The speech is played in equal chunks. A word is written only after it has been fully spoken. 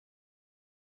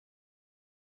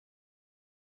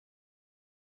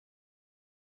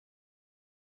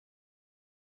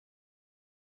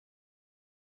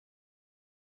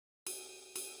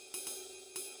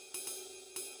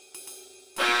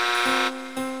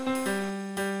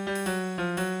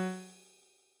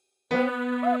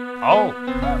Oh,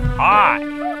 hi.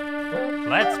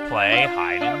 Let's play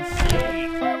hide and seek.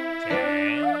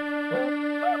 10,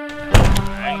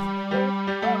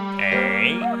 9,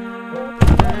 8,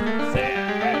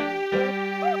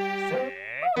 7, 6, 5,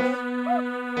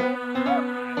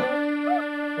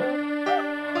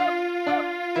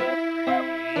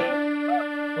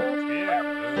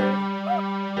 4, 3,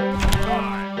 2,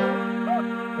 1.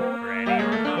 Ready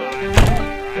or not, here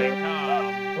I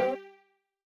come.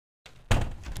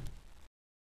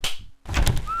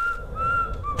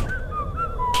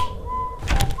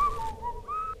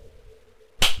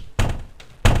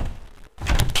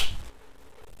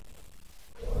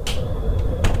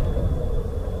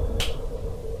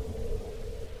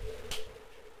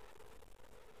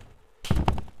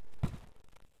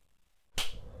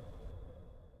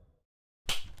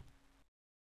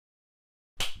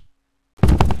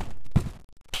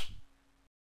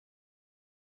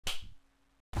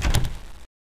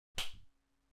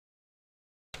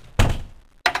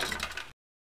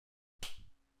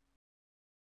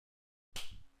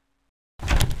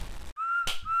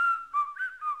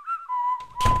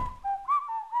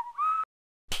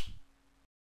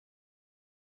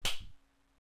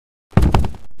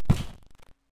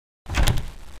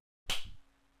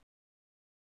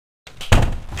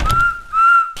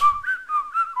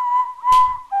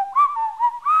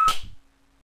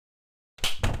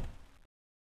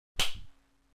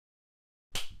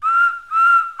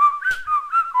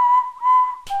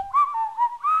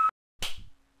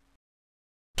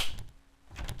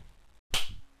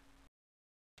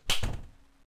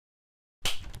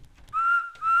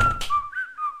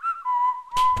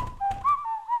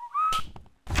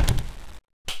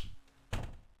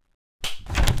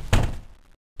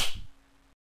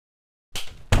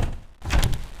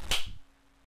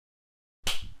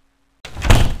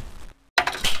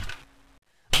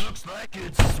 Looks like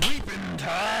it's sweeping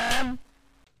time.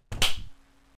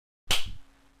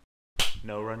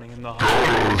 No running in the hall.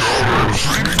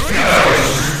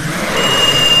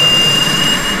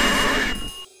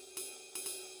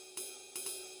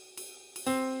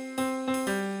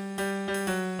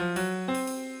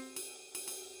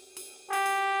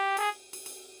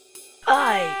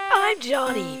 Hi, I'm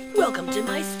Johnny. Welcome to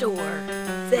my store.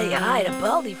 Say hi to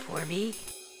Baldi for me.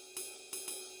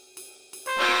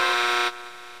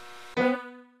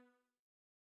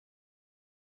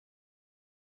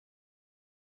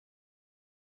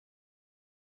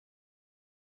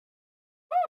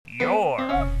 You're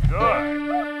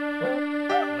good.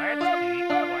 Let's keep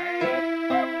playing. 10,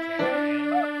 9, 8, 7,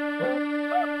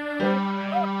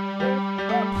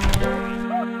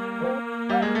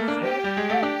 6, 5,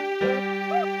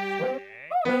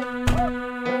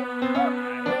 4,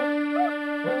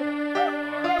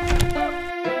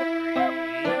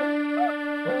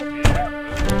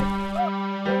 3,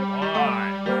 2,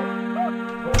 1.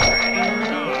 Ready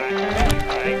or not,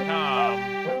 here I come.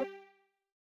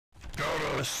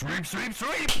 Gotta sweep, sweep,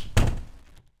 sweep.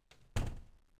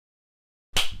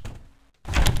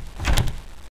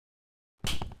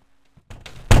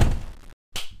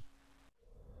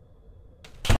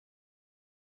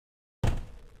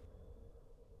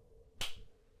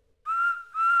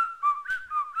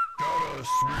 Gotta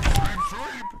sweep, sweep,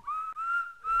 sweep.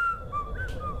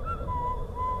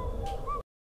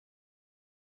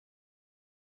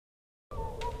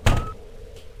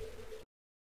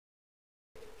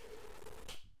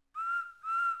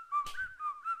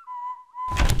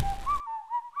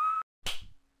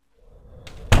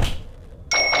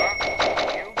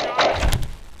 You got it.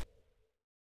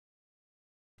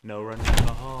 No running in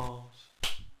the halls.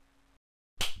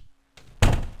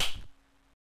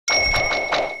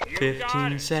 You got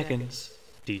 15 it. seconds.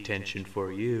 Detention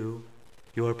for you.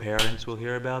 Your parents will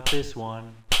hear about this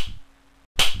one.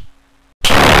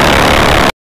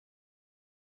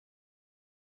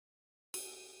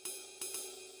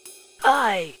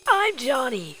 Hi, I'm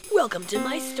Johnny. Welcome to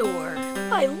my store.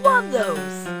 I love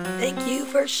those. Thank you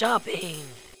for shopping.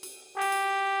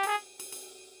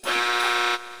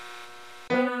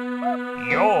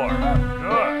 You're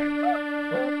good.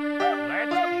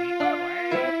 Let's keep playing. 10,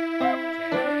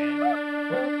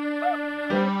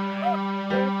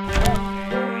 9,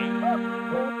 8,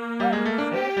 7, 6,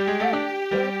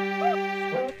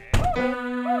 5, 4, 3,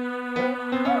 2, 1.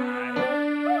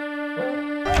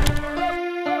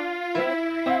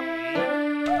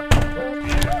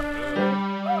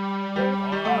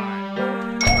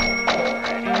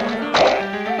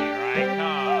 Here I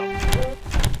come.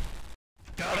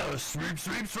 Sweep,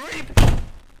 sweep, sweep.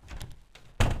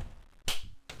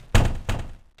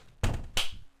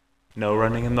 No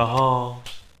running in the halls.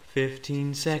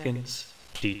 15 seconds.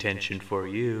 Detention for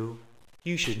you.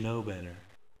 You should know better.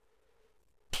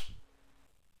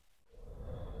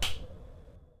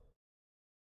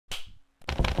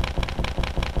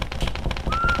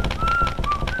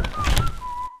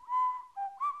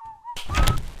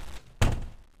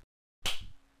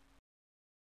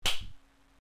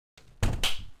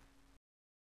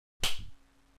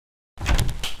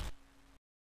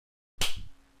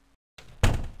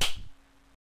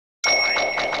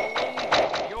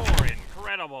 You're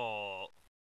incredible.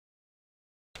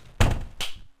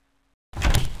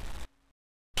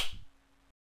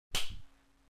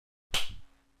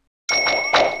 You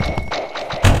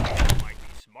might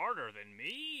be smarter than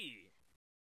me.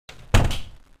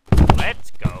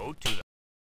 Let's go to the...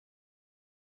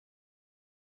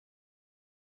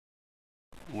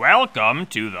 Welcome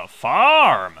to the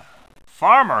farm.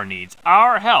 Farmer needs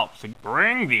our help to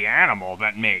bring the animal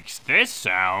that makes this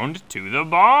sound to the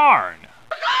barn.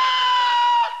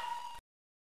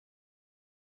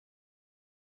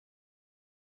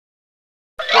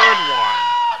 Good one.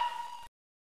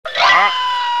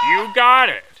 You got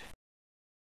it.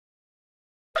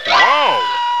 Whoa!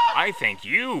 I think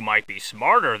you might be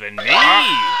smarter than me.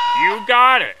 You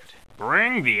got it.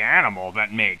 Bring the animal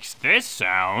that makes this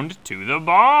sound to the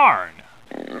barn.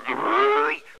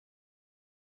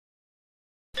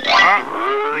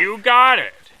 You got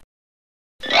it.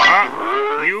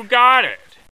 You got it.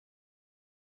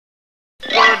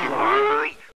 Good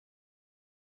one.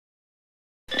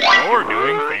 You're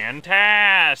doing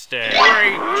fantastic.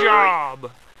 Great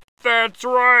job. That's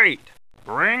right.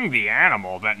 Bring the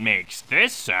animal that makes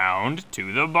this sound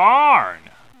to the barn.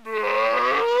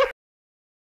 You're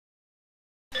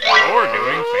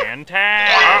doing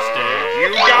fantastic.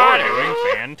 You got it. You're doing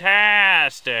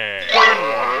fantastic. Good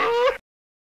one.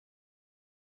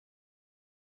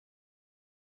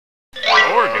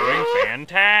 You're doing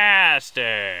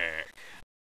fantastic.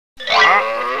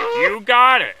 You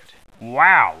got it.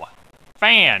 Wow.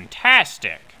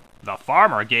 Fantastic. The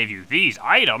farmer gave you these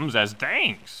items as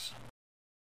thanks.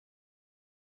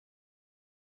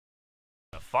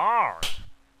 The farm.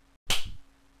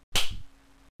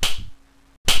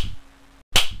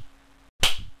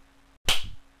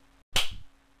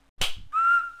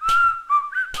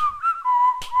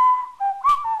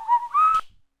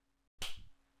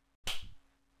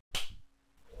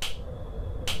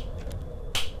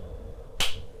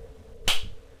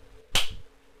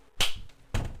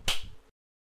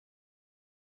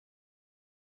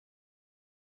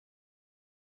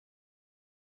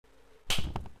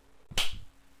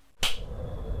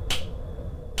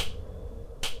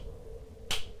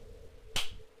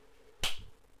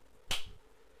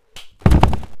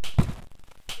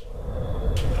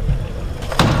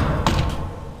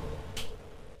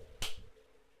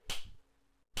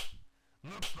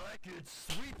 Looks like it's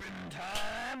sweeping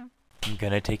time. I'm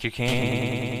gonna take your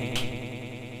cane.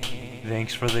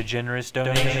 Thanks for the generous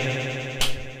donation.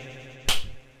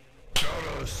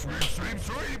 Gotta sweep, sweep,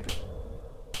 sweep.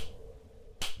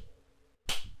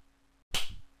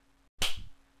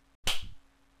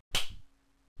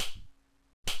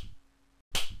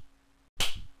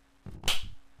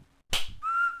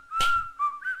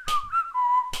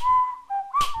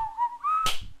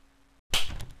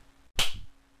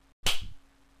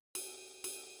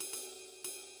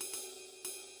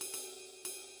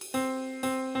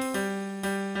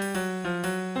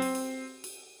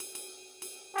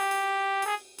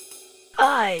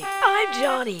 Hi, I'm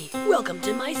Johnny. Welcome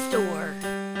to my store.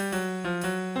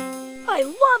 I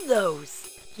love those.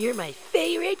 You're my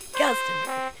favorite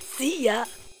customer. See ya.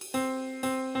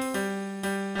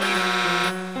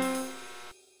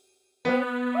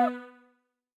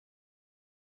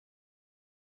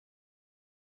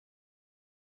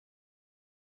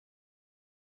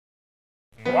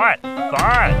 What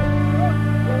fun!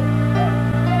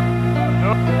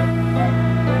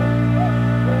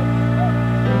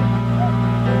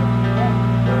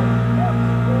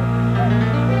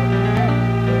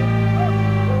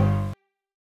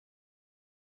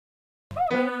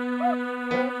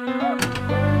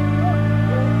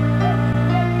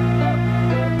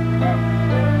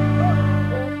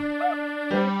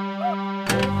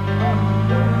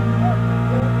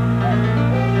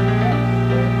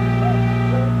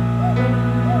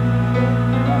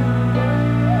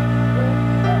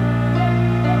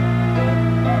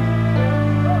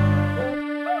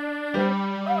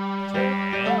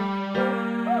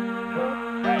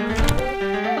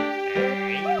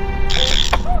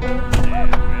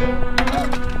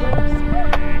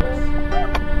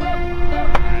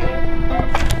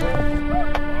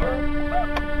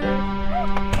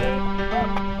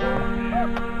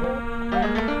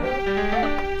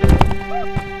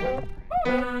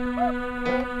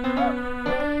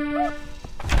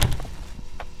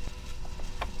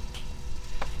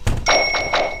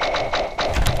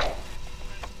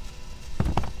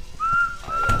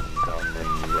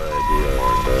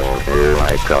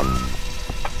 I come.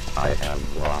 I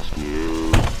have lost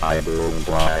you. I don't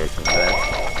like that.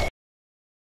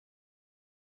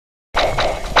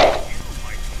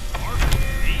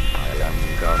 I am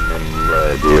coming,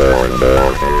 ready or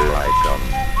not, here I come.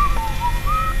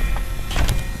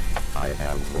 I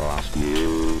have lost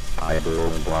you. I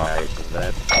don't like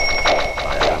that.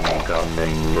 I am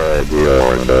coming, ready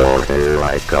or not, here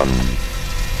I come.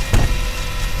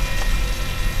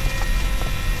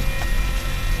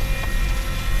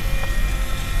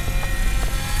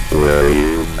 Will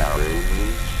you marry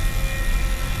me?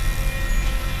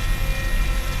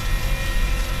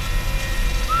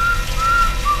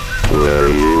 Will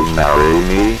you marry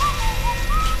me?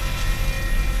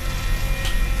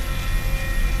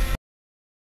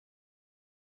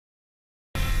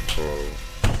 Oh,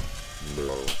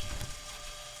 no.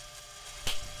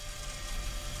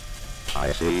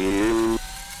 I see you,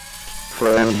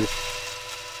 friend.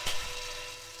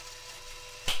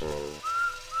 Oh,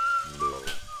 no.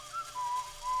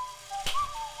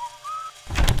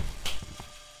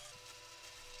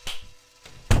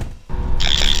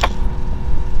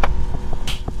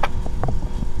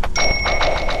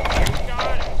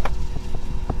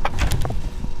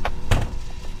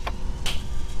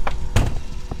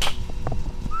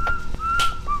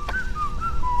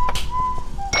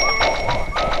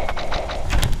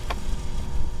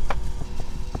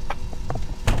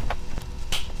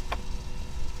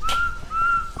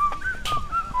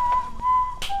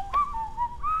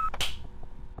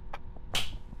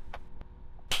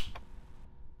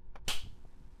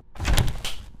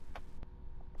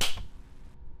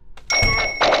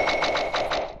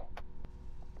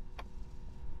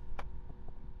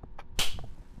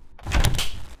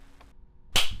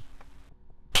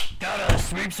 Gotta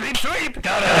sweep, sweep, sweep!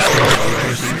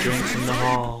 Drinks in the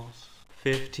halls.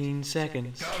 15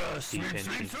 seconds. Gotta sweep,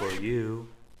 Detention sweep, for sweep! you.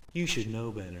 You should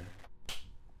know better.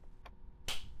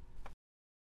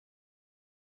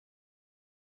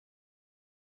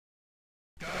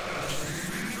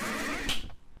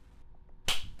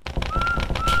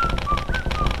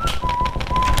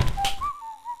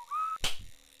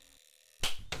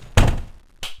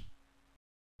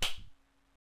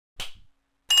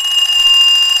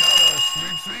 Gotta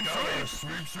sweep, sweep, sweep!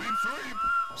 Sweep, sweep, sweep!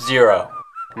 0,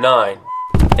 9,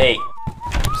 8,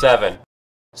 7,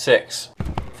 6,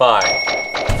 5,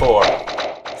 4,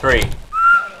 3,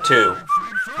 2,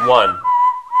 1.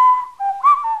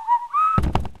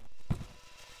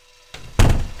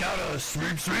 Gotta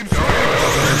sweep, sweep, sweep!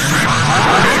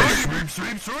 Sweep,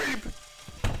 sweep, sweep!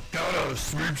 Gotta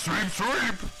sweep, sweep,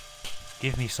 sweep!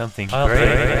 Give me something great.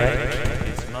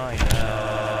 It's mine now.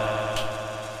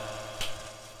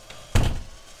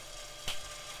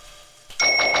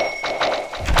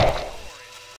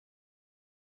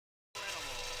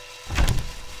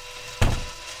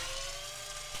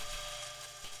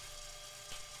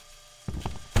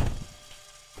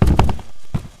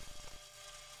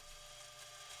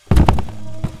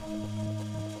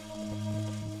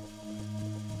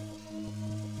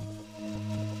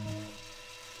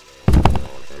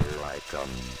 Here I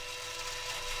come.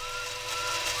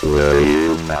 Will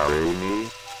you marry me?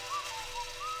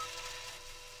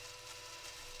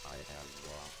 I have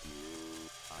lost you.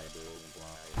 I don't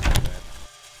like that.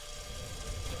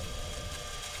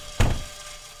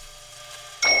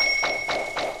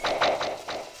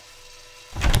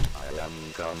 I am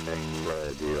coming,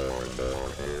 ready or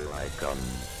not, here I come.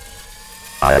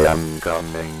 I am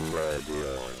coming, ready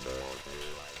or not,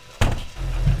 here I come.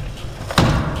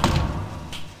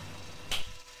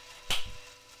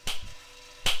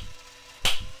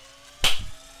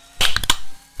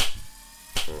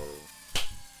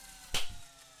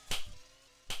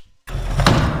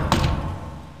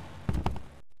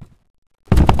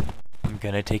 I'm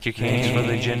gonna take your canes for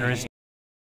the generous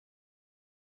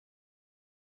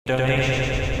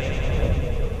donation.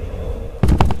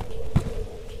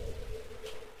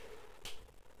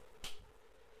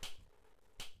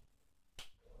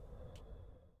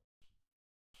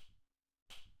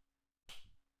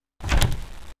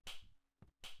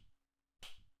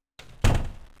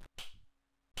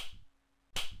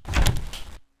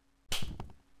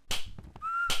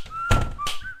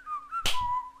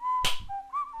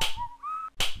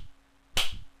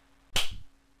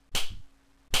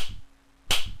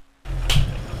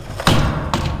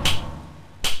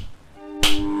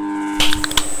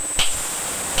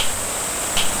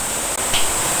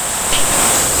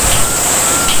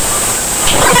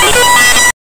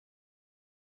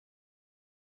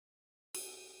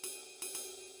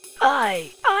 Hi,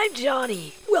 I'm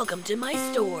Johnny. Welcome to my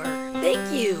store.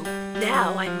 Thank you.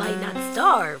 Now I might not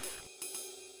starve.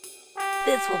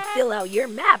 This will fill out your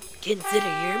map. Consider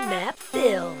your map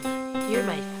filled. You're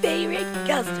my favorite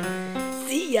customer.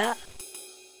 See ya.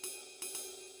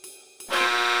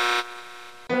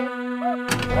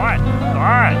 What?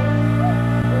 What?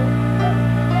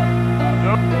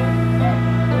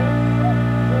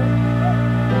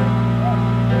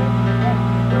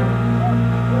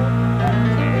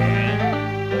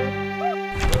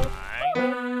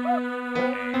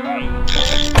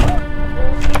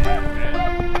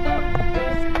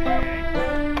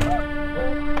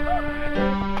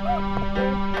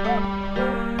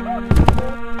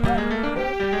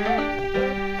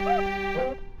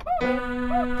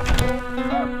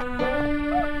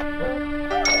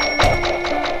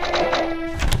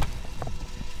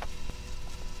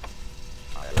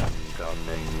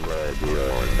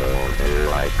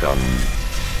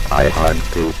 I hunt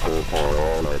people for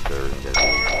all eternity.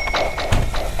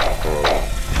 Oh,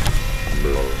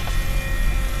 no.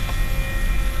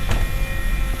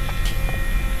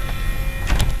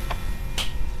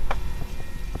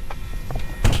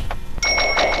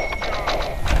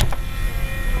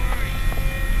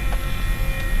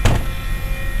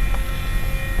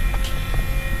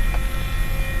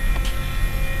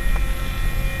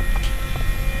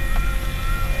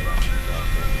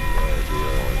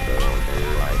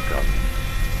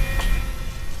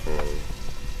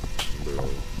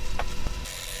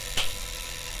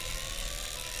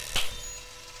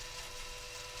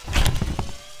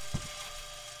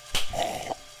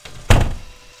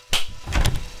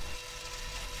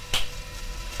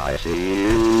 I see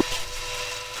you,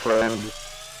 friend.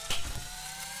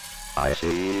 I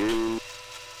see you,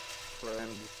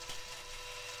 friend.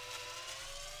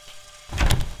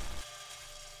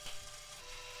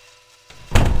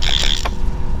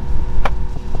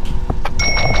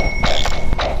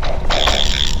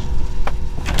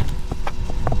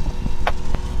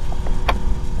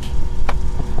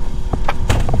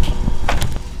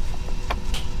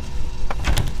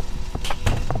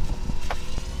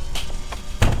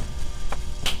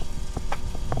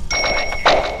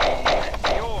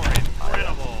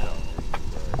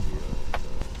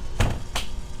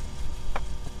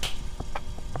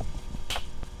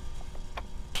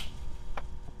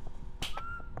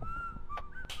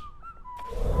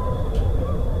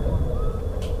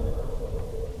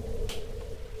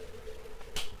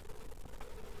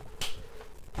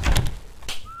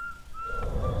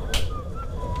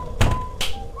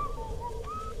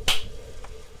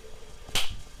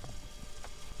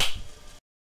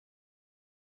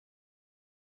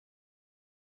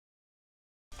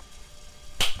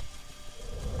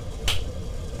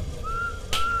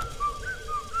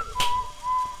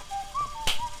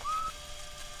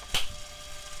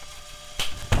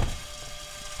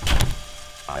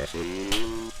 I see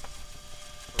you.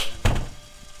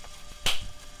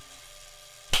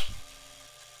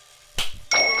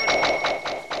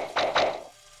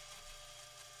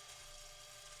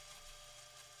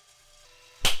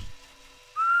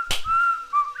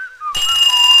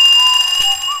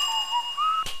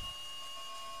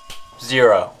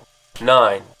 Zero,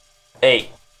 9, 8,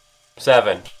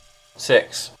 7,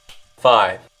 6,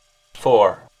 5,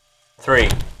 4, 3,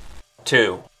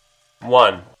 2,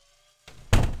 1.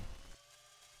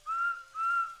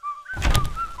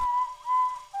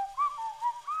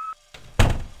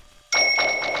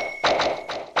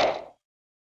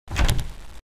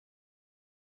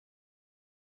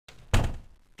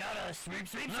 Gotta sweep,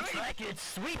 sweep, sweep. Looks like it's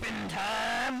sweeping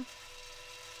time.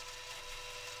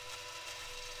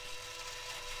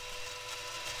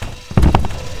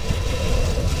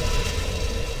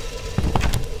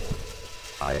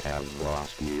 I have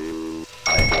lost you.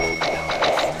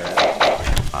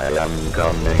 I am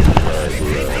coming,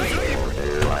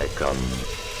 here I come.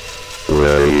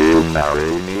 Will you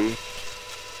marry me?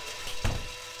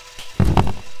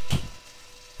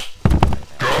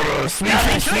 Gotta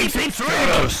sweep, sweep, sweep, sweep, sweep.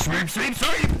 Gotta sweep, sweep,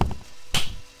 sweep.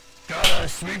 Gotta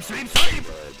sweep, sweep, sweep.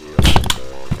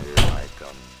 Here I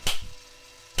come.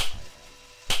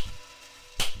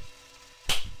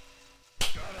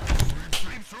 Gotta sweep,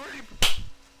 sweep, sweep.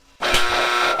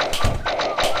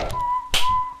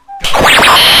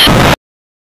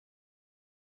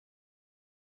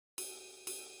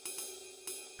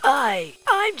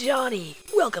 I'm Johnny.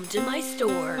 Welcome to my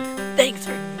store. Thanks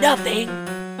for nothing.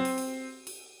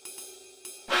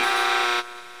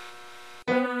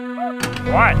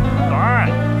 What?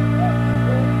 What?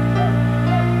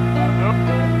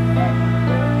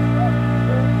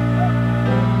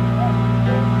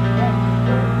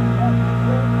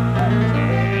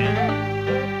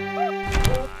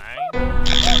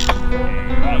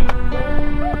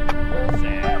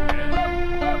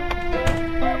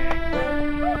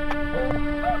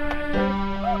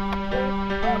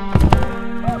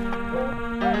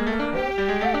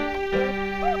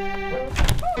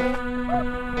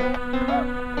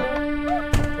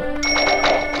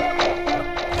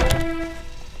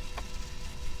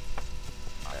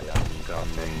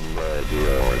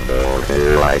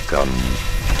 come.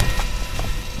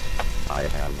 I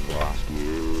have lost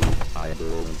you. I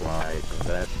don't like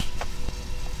that.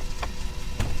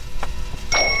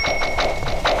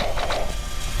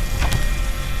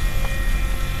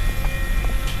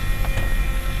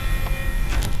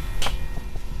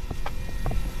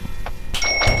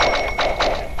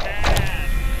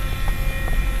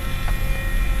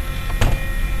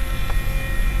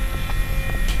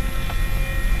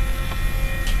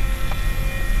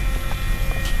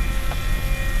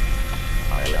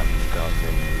 I am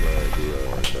coming with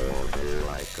your door, here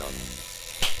I come.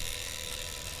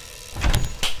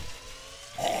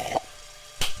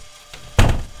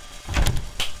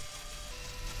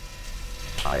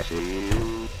 I see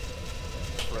you,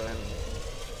 friend.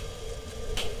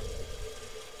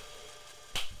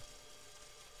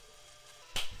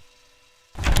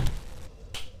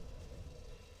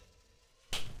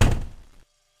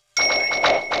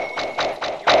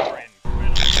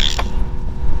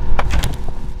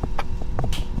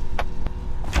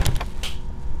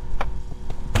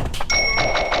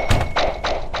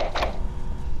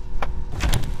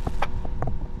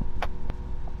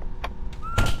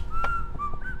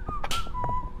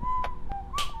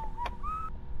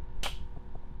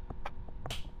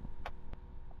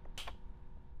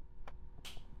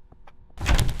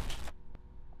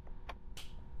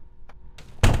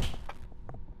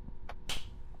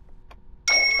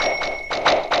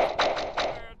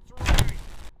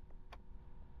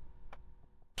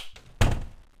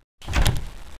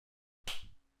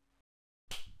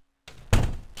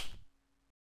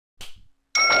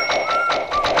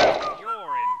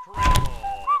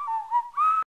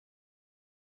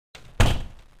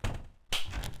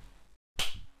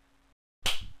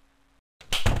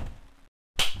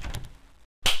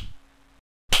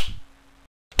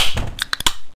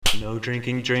 No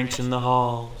drinking drinks in the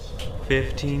halls.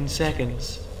 15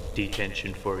 seconds.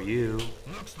 Detention for you.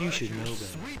 You should know better.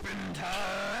 Sweeping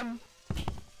time.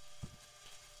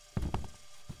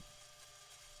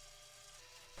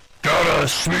 Gotta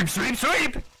sweep, sweep,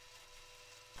 sweep.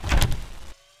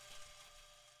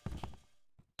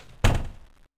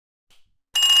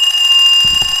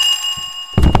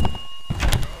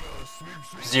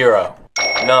 Zero,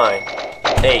 9,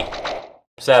 8,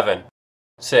 7,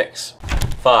 6,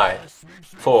 5,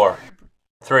 4,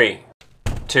 3,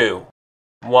 2,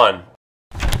 1.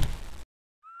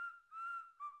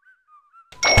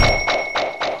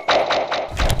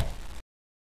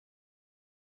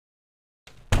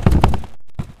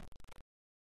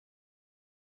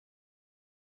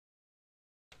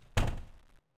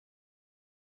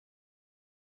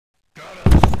 Gotta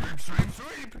sweep, sweep,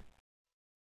 sweep.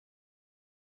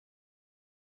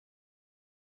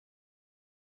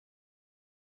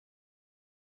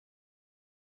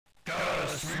 Gotta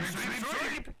sweep, sweep,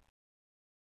 sweep.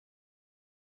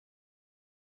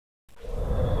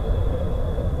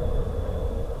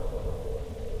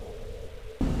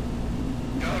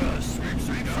 Gotta sweep,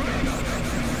 sweep, sweep.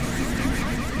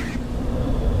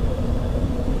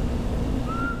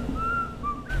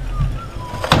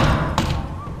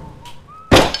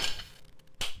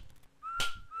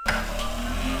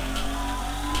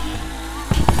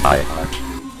 I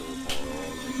have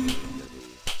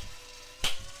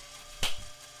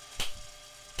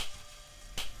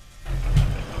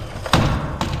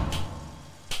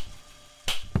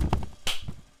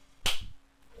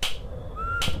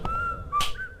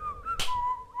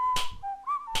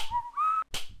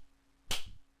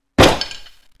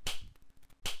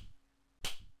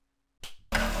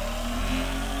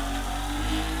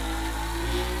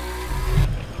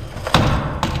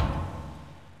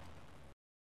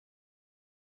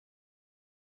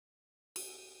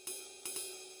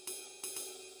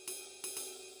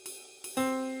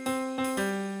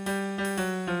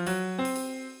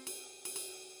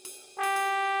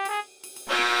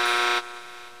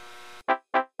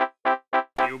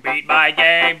You beat my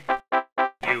game.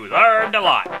 You learned a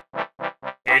lot.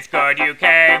 It's good you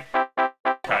came,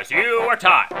 'cause you were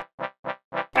taught.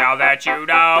 Now that you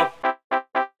know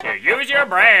to use your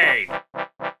brain,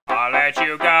 I'll let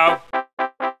you go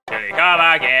till you come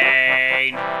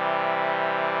again.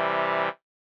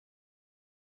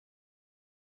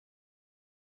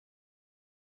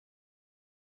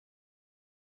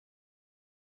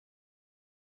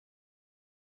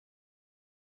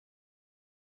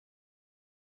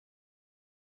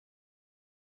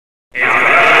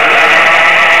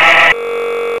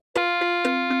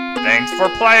 Thanks for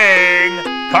playing.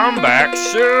 Come back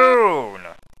soon.